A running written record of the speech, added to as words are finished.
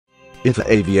IFA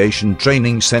Aviation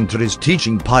Training Center is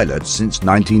teaching pilots since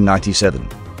 1997.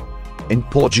 In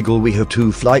Portugal we have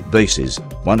 2 flight bases,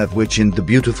 one of which in the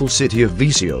beautiful city of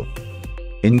Viseu.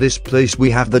 In this place we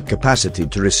have the capacity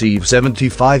to receive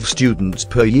 75 students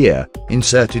per year,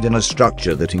 inserted in a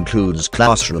structure that includes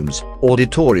classrooms,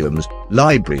 auditoriums,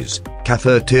 libraries,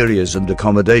 cafeterias and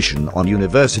accommodation on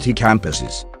university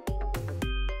campuses.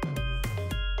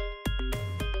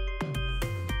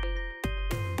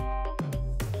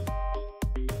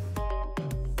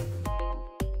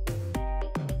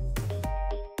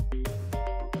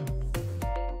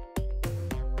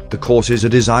 The courses are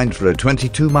designed for a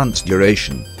 22 months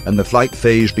duration, and the flight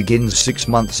phase begins 6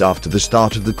 months after the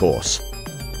start of the course.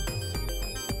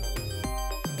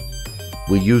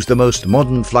 We use the most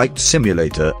modern flight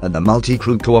simulator, and the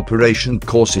multi-crew cooperation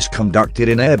course is conducted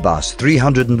in Airbus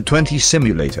 320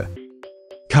 simulator.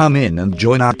 Come in and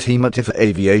join our team at IFA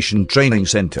Aviation Training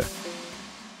Center.